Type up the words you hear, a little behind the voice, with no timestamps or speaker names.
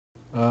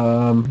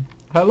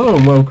Hello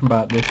and welcome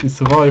back. This is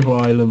Survival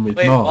Island with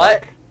Wait, Mark.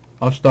 what?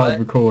 I've started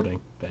What?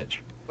 recording, bitch.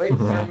 Wait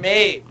for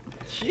me.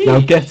 Jeez. Now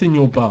get in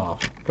your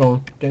bath. Go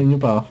on, get in your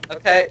bath.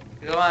 Okay,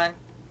 go on.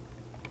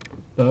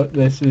 So,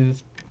 this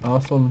is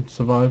us on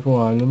Survival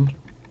Island.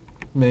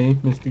 Me,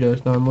 Mr.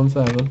 Ghost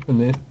 917,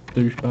 and this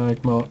douchebag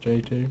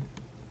Markj2.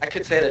 I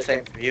could say the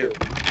same for you.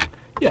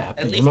 Yeah,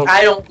 At least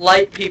I don't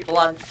light people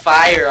on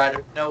fire out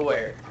of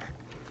nowhere.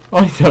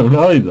 I don't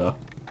either.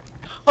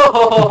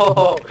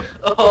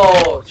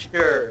 Oh,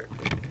 sure.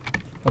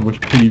 I wish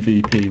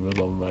PvP was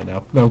on right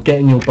now. Now get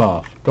in your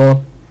bath.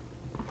 Go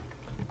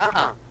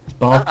on. It's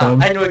bath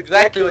time. I know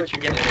exactly what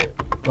you're gonna do.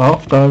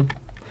 Bath time.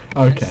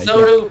 Okay. And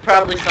so do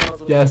probably some of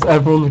them. Yes,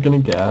 everyone's gonna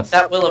guess.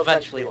 That will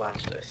eventually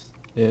watch this.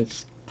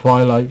 It's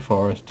twilight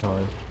forest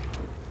time.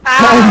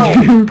 Ow!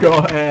 You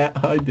got it.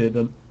 I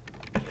didn't.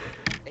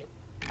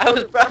 I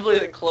was probably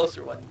the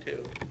closer one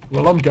too.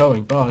 Well, I'm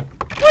going. Bye.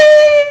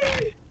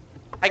 Whee!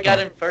 I got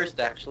in first,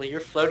 actually. You're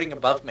floating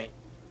above me.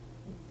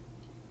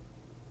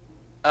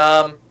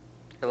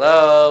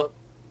 Hello?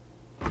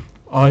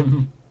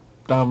 I'm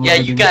downloading. Yeah,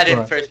 you got in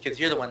terrain. first because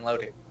you're the one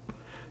loading.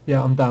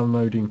 Yeah, I'm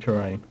downloading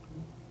terrain.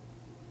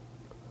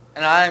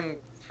 And I'm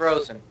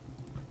frozen,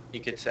 you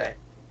could say.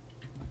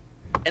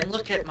 And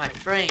look at my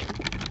frame.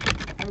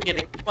 I'm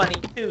getting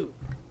 22,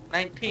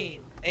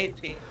 19, 18,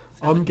 17,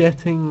 I'm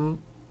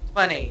getting...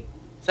 20,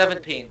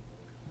 17,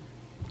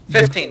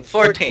 15,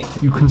 14,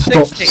 You can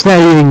stop 16.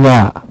 saying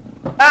that.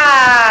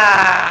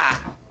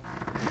 Ah!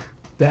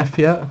 Deaf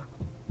yet?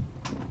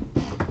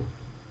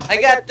 I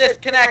got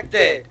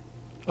disconnected.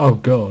 Oh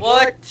god.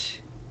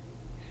 What?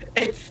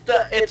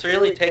 It's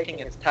really taking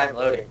its time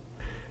loading.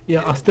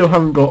 Yeah, I still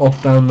haven't got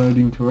off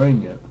downloading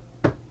terrain yet.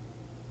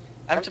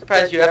 I'm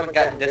surprised you haven't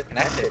gotten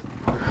disconnected.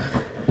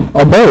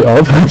 I might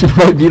have. I just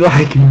might be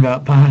lagging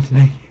that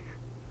badly.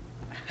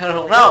 I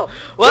don't know.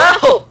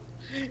 Well,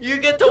 you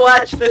get to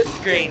watch this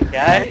screen,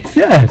 guys.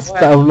 Yes,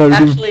 Well,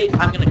 downloading. Actually,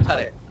 I'm gonna cut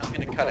it.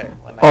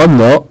 I'm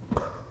not.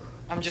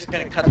 I'm just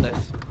gonna cut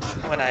this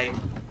when I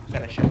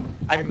finish it.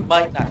 I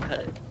might not cut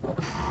it.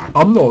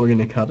 I'm not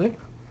gonna cut it.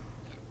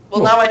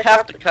 Well, now I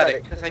have to cut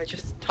it because I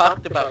just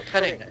talked about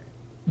cutting it.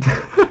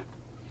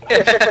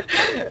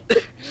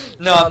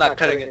 No, I'm not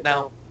cutting it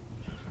now.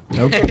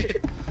 Nope.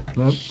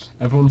 Nope.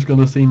 Everyone's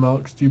gonna see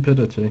Mark's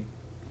stupidity.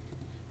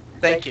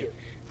 Thank you.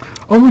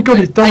 Oh my god,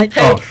 it's done. I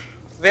take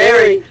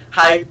very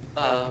high,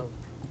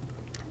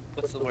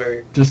 what's the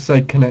word? Just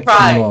say connection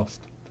Pride.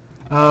 lost.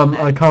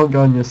 I can't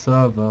go on your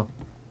server.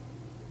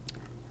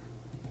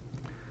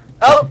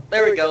 Oh,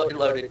 there we go, it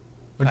loaded.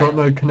 I got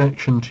no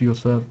connection to your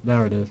server.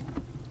 There it is.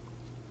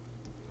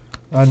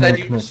 It said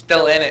you were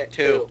still in it,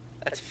 too.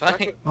 That's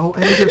funny. Oh,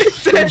 It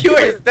said you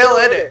were still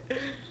in it.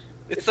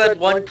 It said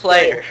one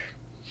player.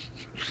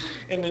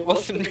 And it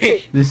wasn't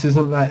me. This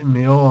isn't letting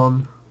me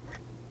on.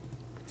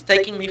 It's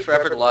taking me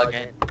forever to log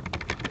in.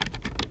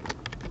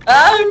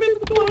 I'm in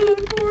the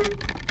toilet.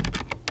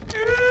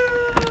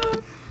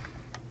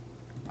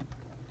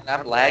 And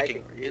I'm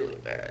lagging really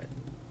bad.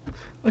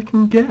 I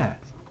can guess.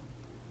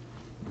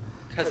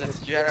 Because it's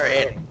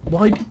generating.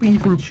 Why did we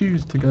even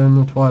choose to go in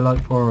the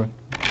Twilight Forest?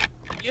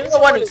 You're the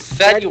one who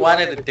said you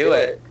wanted to do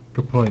it.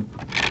 Good point.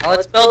 Now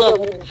let's build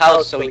a little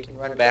house so we can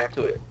run back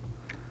to it.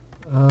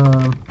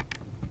 Um,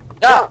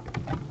 No!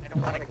 I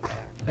don't want to go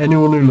back.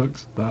 anyone who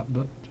looks at that,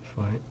 but just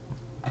wait.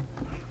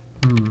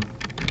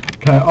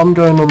 Okay, I'm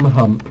going on the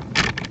hunt.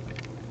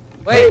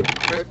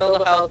 Wait, first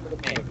build a house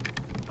with me.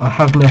 I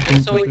have nothing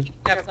Just so we to can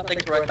have something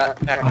to run back.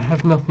 I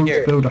have nothing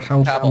Here, to build a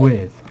house cobble.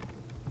 with.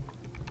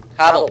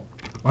 Cobble.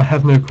 I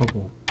have no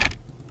cobble.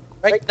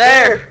 Right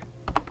there!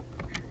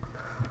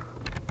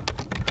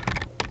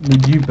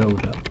 Did you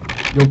build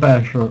it? You're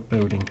better at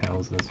building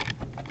houses.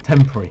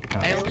 Temporary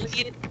I houses. only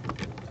need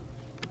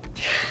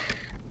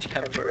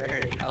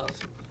temporary house.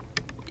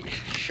 Yeah,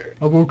 sure.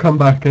 I will come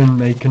back and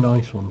make a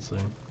nice one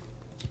soon.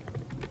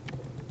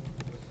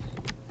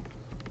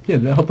 Yeah,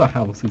 the other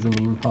house isn't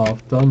even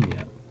half done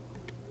yet.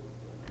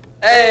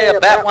 Hey, a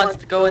bat wants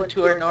to go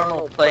into her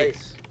normal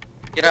place.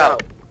 Get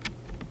out.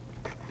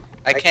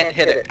 I can't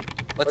hit it.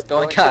 What's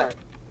going on?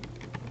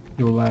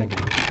 You're lagging.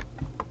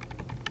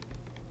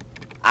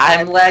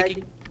 I'm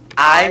lagging.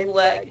 I'm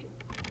lagging.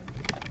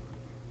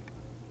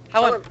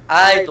 How am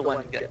I the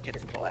one who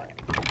gets the lag?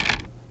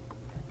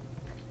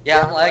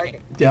 Yeah, I'm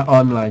lagging. Yeah,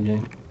 I'm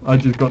lagging. I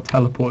just got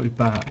teleported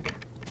back.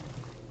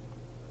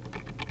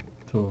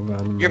 To a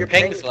random Your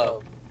ping's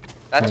low.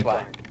 That's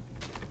why.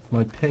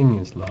 My ping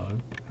is low.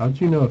 How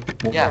do you know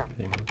what Yeah. my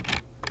ping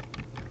is?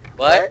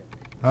 What?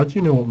 How do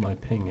you know what my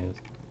ping is?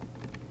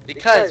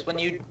 Because when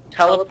you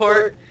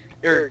teleport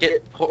or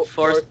get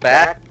forced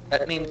back,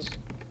 that means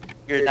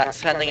you're not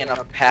sending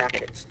enough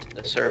packets to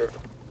the server.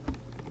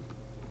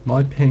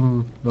 My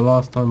ping, the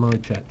last time I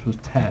checked, was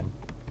 10.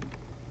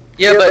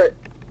 Yeah, but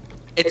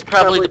it's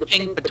probably the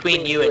ping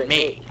between you and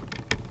me.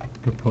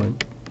 Good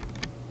point.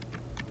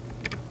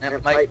 And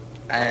it might...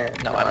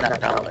 no, I'm not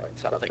downloading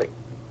something.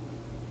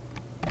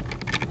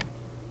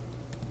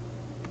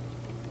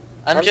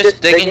 I'm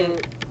just digging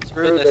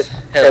through this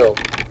hill.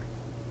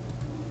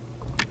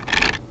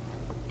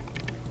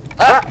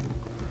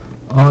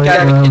 I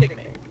gotta be kidding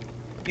me.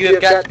 You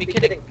have got to be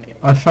kidding me.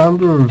 I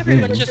found a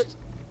Everyone ravine. just...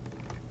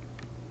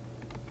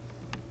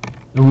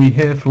 Are we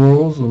here for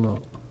ores or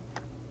not?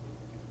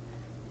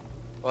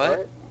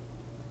 What?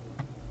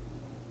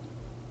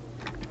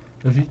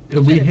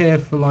 Are we here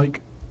for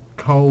like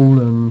coal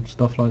and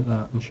stuff like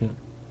that and shit?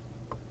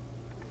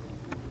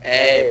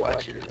 Hey,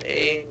 watch your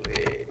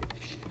language.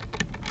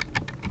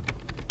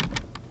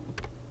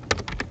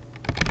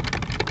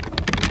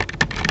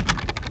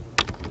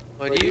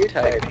 What are you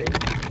typing?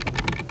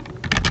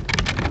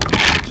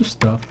 Just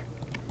stuff.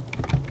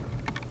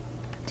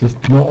 Just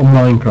not on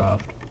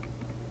Minecraft.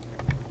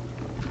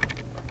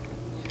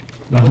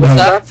 No, What no.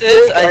 sucks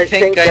is, I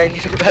think I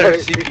need a better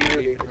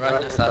CPU to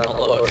run this on a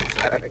lower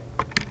setting.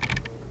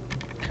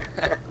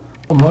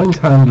 Well, mine's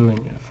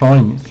handling it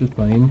fine, it's just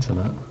my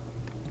internet.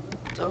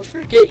 Don't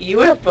forget, you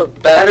have a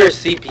better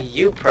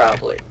CPU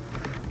probably.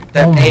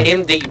 That Oh.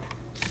 AMD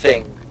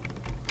thing.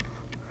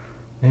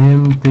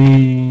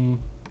 AMD...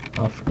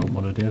 I forgot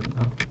what it is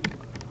now.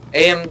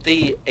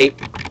 AMD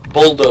 8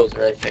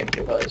 Bulldozer, I think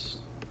it was.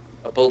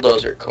 A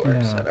Bulldozer core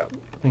Yeah. setup.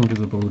 I think it's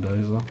a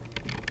bulldozer.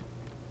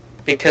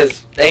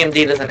 Because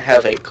AMD doesn't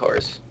have 8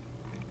 cores.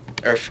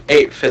 Or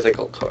 8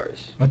 physical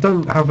cores. I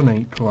don't have an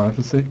 8 core, I have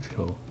a 6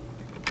 core.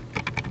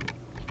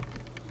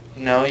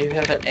 No, you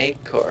have an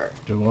 8 core.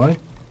 Do I?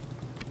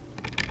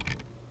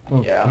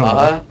 Oh, Yeah.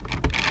 God.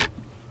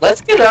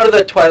 Let's get out of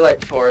the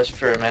Twilight Forest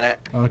for a minute.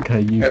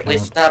 Okay, you Or at can.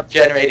 least stop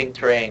generating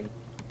terrain.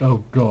 Oh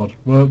god,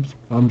 whoops,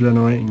 I'm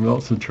generating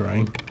lots of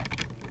terrain.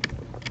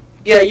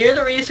 Yeah, you're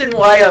the reason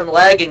why I'm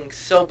lagging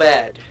so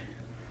bad.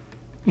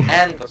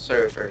 And the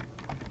server.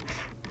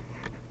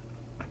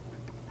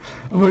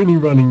 I'm only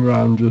running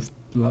around just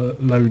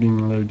loading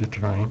a load of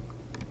terrain.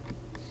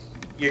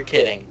 You're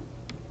kidding.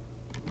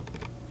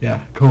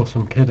 Yeah, of course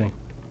I'm kidding.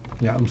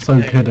 Yeah, I'm so No,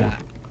 you're kidding.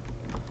 not.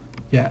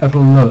 Yeah,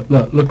 everyone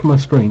look at my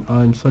screen,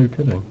 I'm so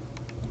kidding.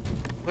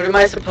 What am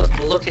I supposed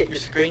to look at your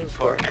screen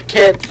for? I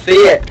can't see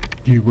it.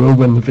 You will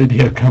when the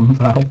video comes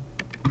out.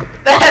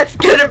 That's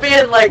gonna be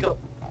in like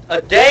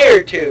a day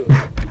or two.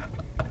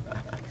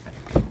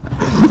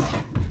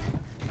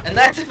 And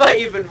that's if I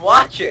even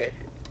watch it.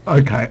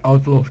 Okay,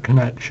 I've lost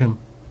connection.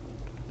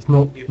 It's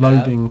not You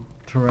loading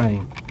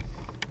terrain.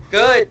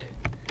 Good.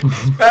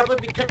 It's probably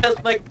because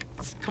my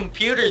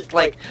computer's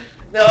like,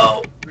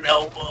 no,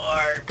 no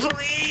more,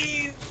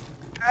 please.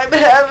 I'm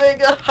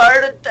having a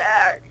heart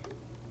attack.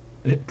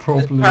 It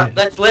probably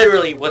That's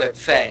literally what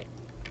it's saying.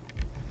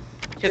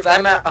 Because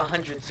I'm at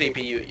 100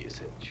 CPU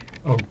usage.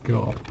 Oh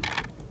god.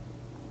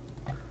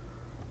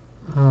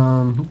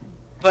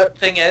 But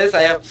thing is,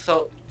 I have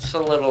so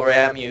little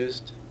RAM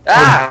used.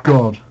 Ah! Oh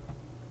god.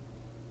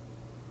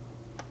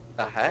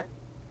 The heck?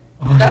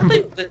 That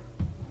thing,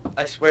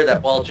 I swear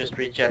that wall just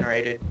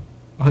regenerated.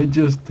 I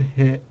just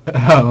hit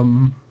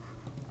 100%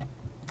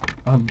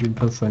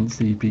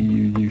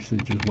 CPU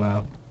usage as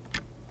well.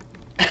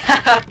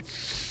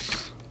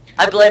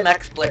 I blame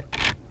XSplit.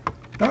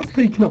 That's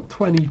taking up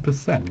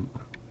 20%.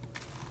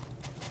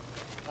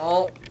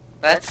 Well,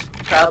 that's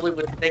probably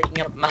what's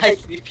taking up my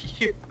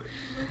CPU.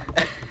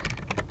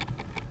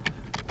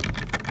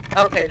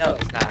 Okay, no,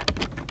 it's not.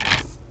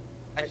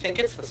 I think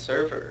it's the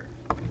server.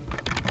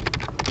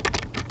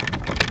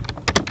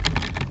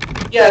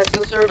 Yeah, it's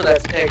the server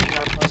that's taking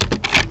up most.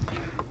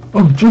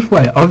 Oh, just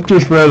wait, I've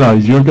just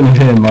realised you're going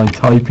to hear my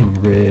typing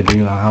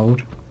really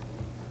loud.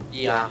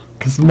 Yeah.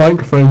 Because the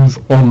microphone's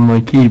on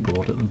my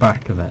keyboard at the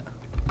back of it.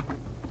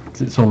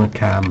 'Cause it's on a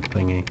cam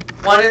thingy.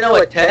 Want to know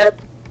a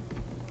tip?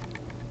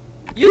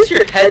 Use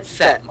your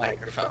headset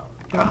microphone.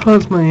 That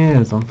hurts my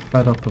ears, I'm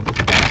fed up of it.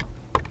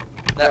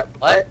 That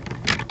what?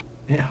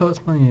 It hurts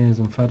my ears,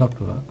 I'm fed up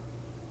of it.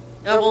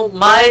 No, well,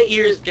 my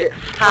ears get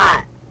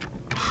hot.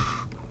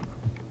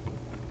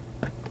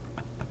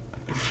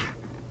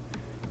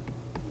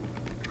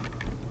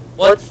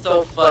 What's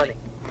so funny?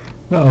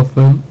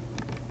 Nothing.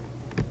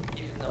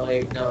 Even though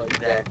I know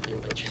exactly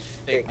what you're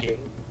thinking.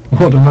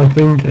 What am I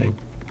thinking?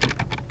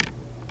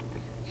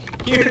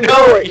 You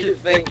know what you're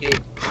thinking.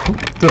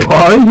 Do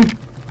I?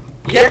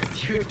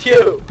 Yes, you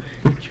do.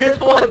 You're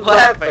the one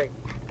laughing.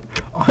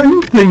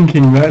 I'm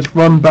thinking let's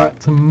run back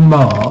to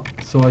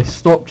Mark so I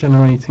stop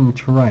generating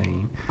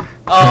terrain.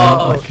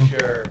 Oh, I can-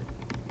 sure.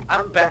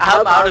 I'm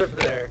out of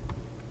there.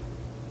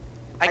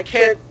 I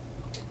can't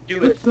do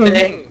a What the-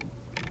 thing.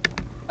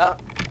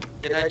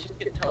 Did I just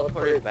get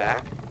teleported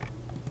back?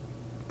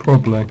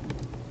 Probably.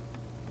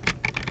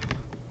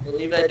 I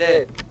believe I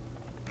did.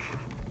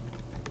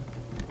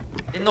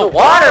 In the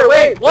water,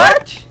 wait,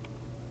 what?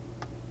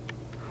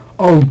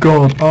 Oh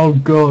god,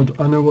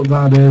 I know what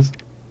that is.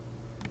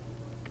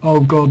 Oh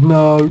god,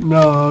 no,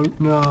 no,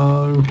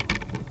 no.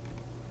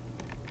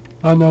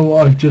 I know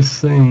what I've just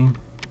seen.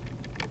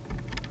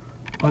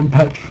 I'm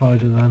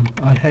petrified of them.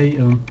 I hate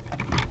them.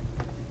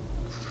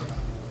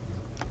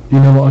 You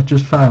know what I've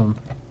just found?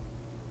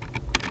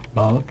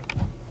 Mark?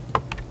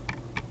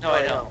 No,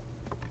 I don't.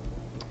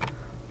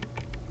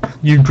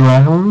 You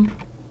drowned?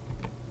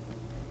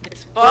 It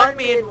spawned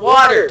me in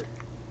water.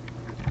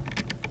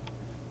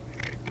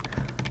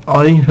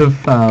 I have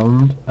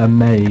found a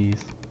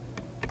maze.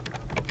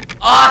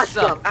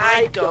 Awesome!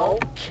 I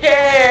don't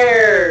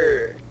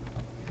care!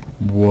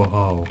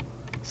 Whoa,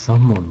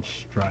 someone's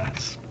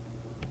stressed.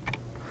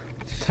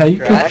 Take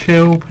a Stressed?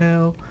 chill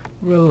pill,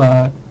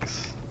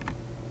 relax.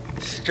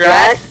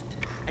 Stressed?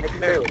 I can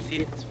barely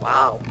see this.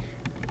 Wow.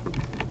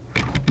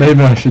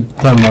 Maybe I should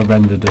turn my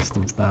render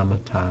distance down a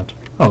tad.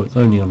 Oh, it's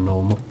only on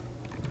normal.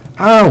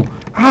 Ow!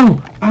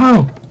 Ow!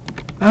 Ow!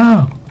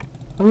 Ow!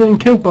 I'm getting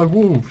killed by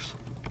wolves.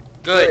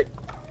 Good.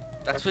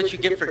 That's what you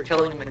get for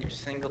killing when you're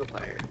single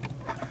player.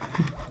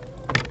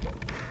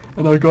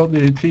 And I got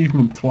the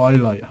achievement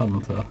Twilight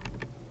Hunter.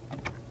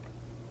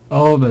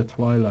 Oh, they're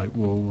Twilight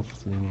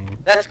wolves thingy.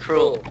 That's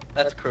cruel.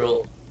 That's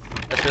cruel.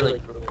 That's really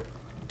cruel.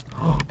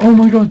 Oh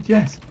my god,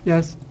 yes,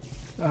 yes.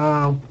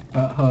 Ow,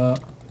 that hurt.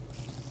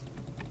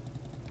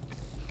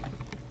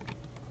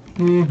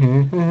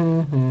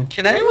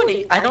 Can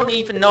anyone I don't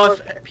even know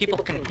if people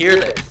can hear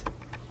this.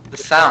 The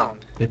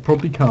sound. They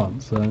probably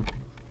can't, so...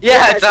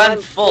 Yeah, it's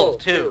on full,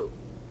 too.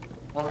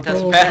 Well, it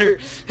doesn't matter.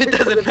 It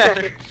doesn't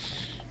matter.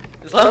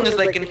 As long as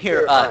they can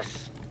hear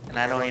us. And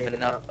I don't even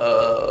know.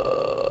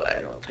 Oh,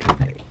 I don't think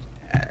they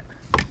can.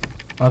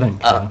 I don't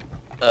care.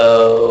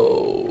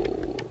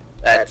 Oh,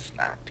 that's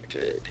not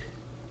good.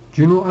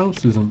 Do you know what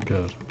else isn't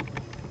good?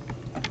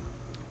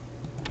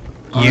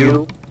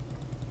 You?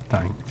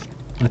 Thanks.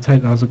 I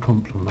take that as a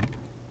compliment.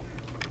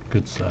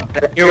 Good sir.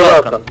 You're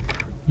welcome.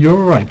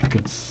 You're right,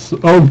 good sir.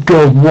 Oh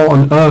god, what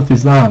on earth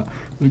is that?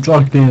 Looks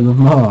like near the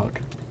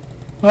mark.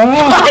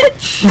 Ah!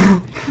 What?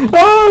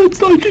 Ah,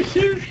 it's like a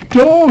huge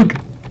dog!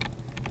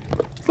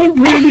 It's like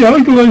really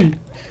ugly!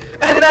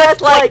 And that's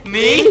like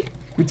me?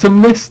 It's a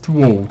mist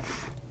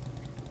wolf.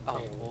 Oh,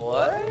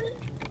 what?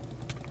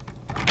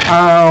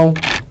 Ow!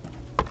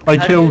 I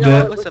How killed do you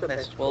know it. it was a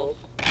mist wolf?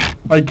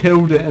 I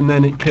killed it and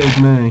then it killed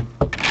me.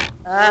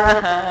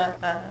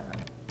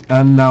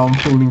 And now I'm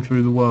falling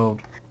through the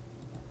world.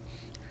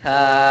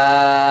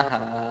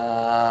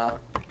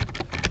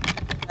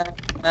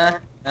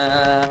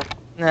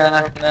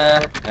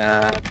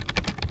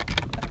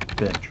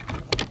 Bitch.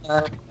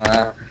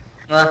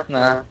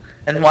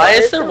 And why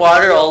is there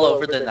water all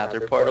over the nether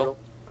portal?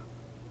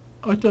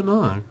 I don't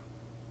know.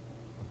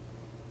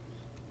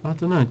 I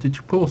don't know. Did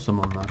you pour some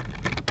on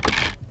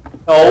that?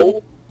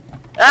 No.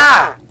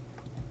 Ah!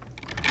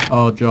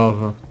 Oh,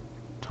 Java.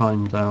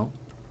 Time's out.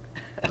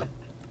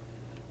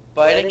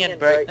 Biting and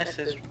brightness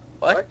is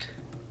what?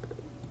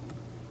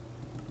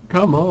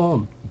 Come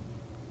on.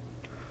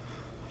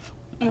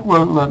 It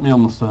won't let me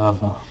on the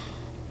server.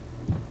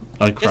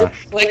 I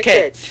crashed. Just click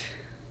it.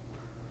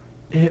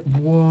 It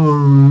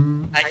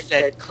won't. I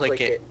said click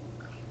it.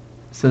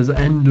 It says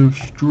end of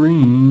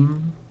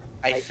stream.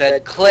 I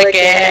said click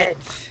it.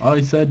 I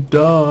said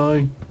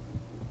die.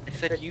 I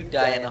said you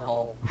die in a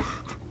hole.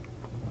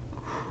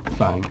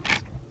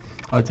 Thanks.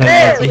 I take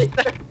Hey,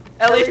 that.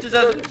 at least it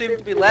doesn't seem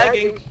to be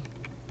lagging.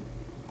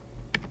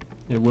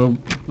 It will.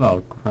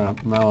 Oh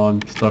crap! Now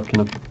I'm stuck in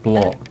a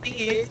block.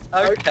 These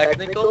are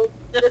technical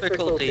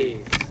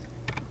difficulties.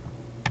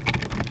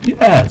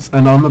 Yes,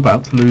 and I'm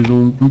about to lose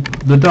all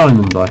the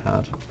diamonds I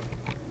had.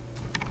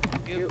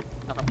 You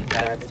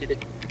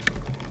bastard.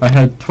 I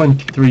had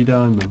 23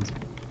 diamonds.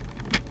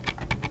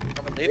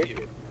 I believe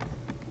you.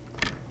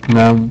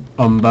 Now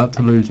I'm about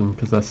to lose them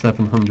because they're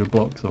 700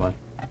 blocks away.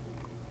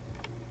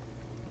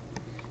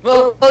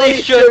 Well,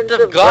 you shouldn't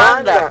have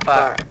gone that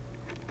far.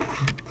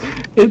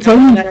 It's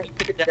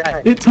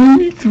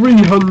only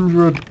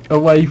 300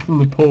 away from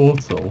the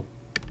portal.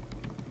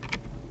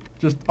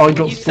 Just I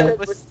got You said it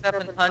spawned. was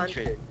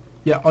 700.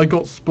 Yeah, I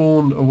got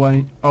spawned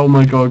away. Oh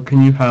my god,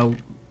 can you help?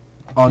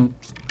 I'm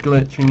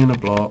glitching in a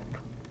block.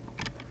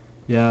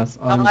 Yes,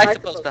 How am I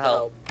supposed to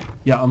help?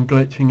 Yeah, I'm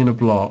glitching in a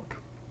block.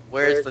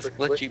 Where's this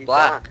glitchy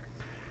block?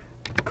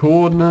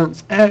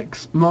 Coordinates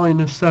X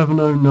minus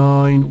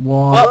 709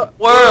 Y. What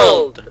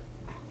world?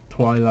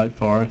 Twilight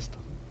Forest.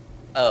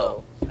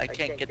 Oh, I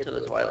can't get to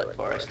the Twilight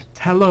Forest.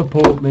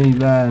 Teleport me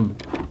then.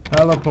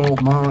 Teleport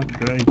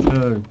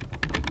Markj2.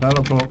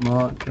 Teleport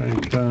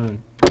Markj2.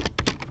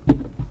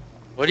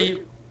 What are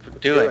you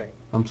doing?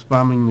 I'm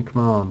spamming the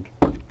command.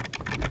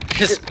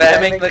 You're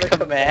spamming the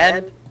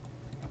command?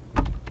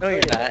 No,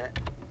 you're not.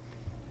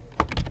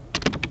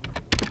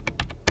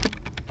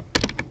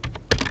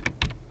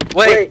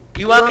 Wait,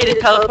 you want me to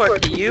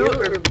teleport to you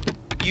or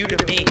you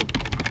to me?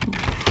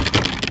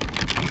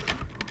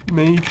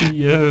 Me to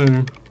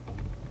you.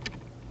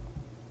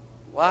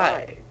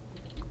 Why?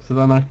 So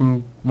then I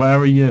can... Where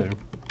are you?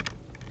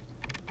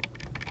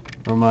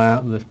 Or am I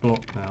out of this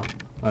block now?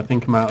 I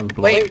think I'm out of the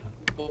block. Wait,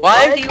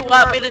 why do you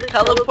want me to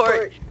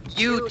teleport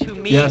you to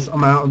me? Yes,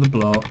 I'm out of the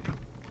block.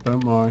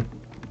 Don't worry.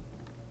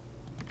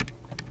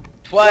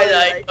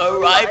 Twilight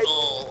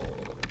arrival!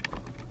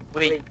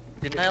 Wait,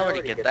 didn't I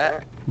already get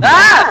that?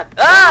 Ah!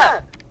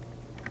 Ah!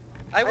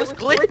 I was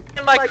glitching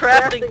in my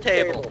crafting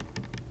table.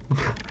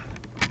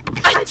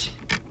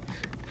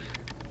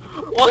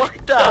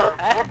 What the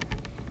heck?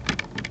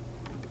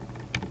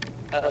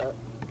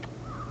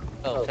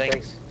 Oh,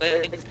 thanks.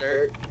 Thanks,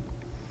 nerd.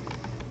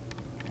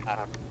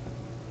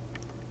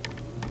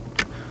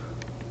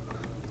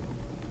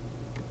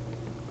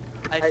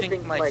 I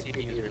think my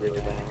CPU is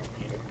really bad.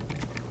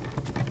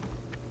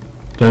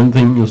 Don't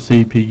think your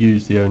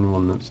CPU's the only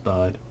one that's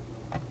died.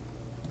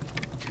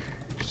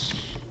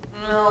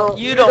 Well,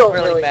 you don't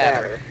really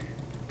matter.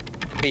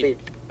 Be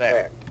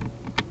fair.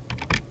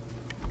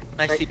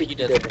 My CPU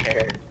doesn't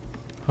care.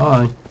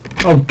 Hi.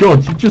 Oh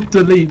god, you just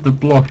deleted the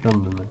block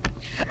under me.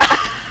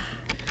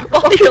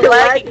 Well, you're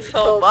lagging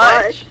so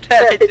much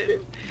that I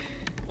didn't...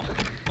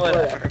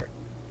 Whatever.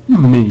 You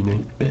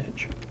meanie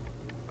bitch.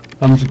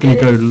 I'm just gonna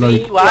go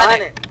load.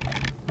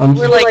 I'm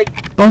We're just...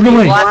 like... By the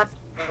way,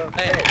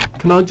 Okay.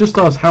 can I just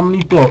ask, how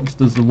many blocks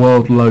does the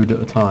world load at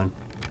a time?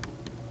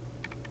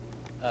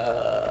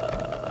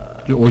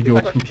 Or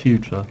your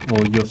computer,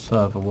 or your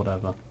server,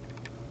 whatever.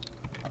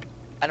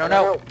 I don't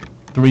know.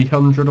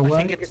 300 away?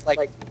 I think it's like...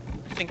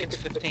 I think it's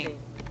 15.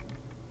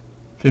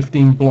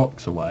 15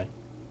 blocks away.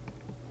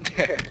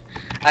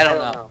 I don't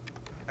know.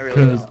 I really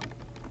Because don't.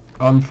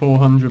 I'm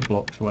 400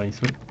 blocks away,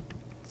 so it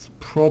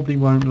probably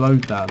won't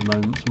load that at the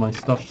moment, so my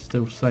stuff's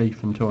still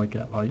safe until I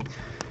get, like,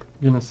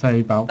 I'm gonna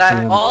say about That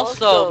 300.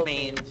 also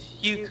means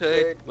you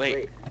could...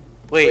 Wait.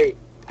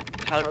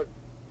 How...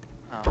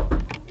 Oh.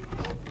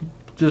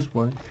 Just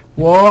wait.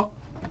 What?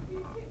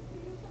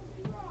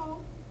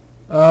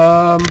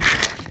 No,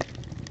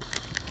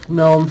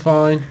 I'm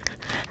fine.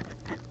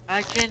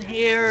 I can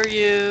hear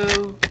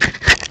you.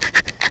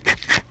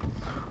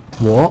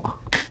 What?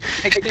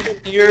 I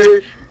can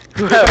hear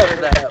whoever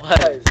that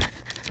was.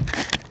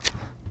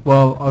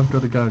 Well, I've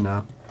got to go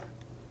now.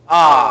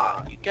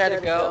 Ah, you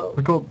gotta go.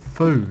 I got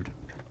food.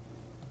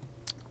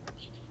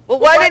 Well,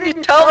 why didn't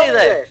you tell me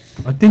this?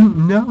 I didn't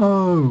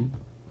know.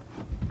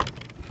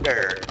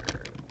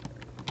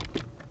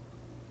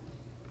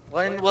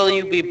 When will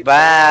you be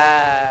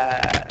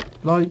back?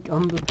 Like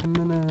under 10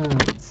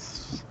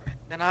 minutes.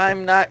 Then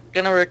I'm not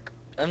gonna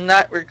I'm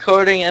not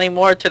recording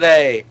anymore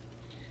today.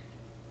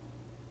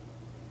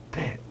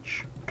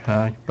 Bitch.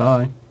 Okay,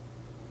 bye.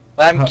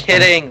 I'm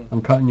kidding.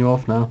 I'm cutting you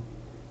off now.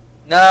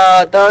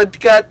 No, don't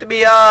cut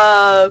me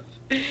off.